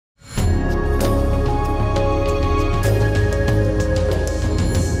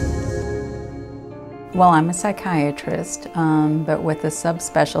Well, I'm a psychiatrist, but with a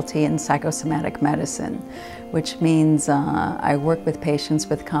subspecialty in psychosomatic medicine, which means I work with patients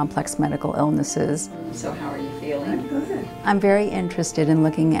with complex medical illnesses. So how are you feeling? I'm good. I'm very interested in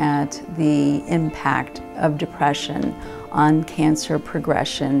looking at the impact of depression on cancer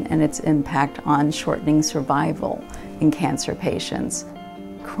progression and its impact on shortening survival in cancer patients.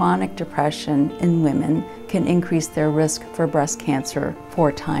 Chronic depression in women can increase their risk for breast cancer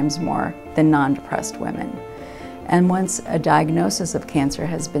 4 times more than non-depressed women. And once a diagnosis of cancer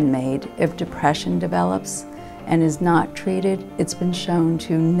has been made, if depression develops and is not treated, it's been shown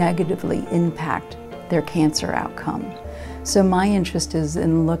to negatively impact their cancer outcome. So my interest is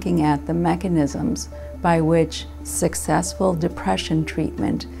in looking at the mechanisms by which successful depression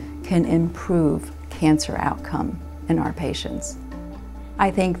treatment can improve cancer outcome in our patients. I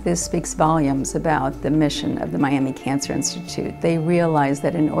think this speaks volumes about the mission of the Miami Cancer Institute. They realize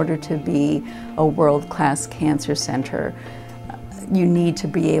that in order to be a world-class cancer center, you need to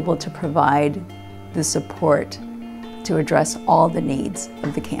be able to provide the support to address all the needs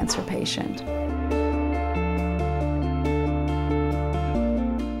of the cancer patient.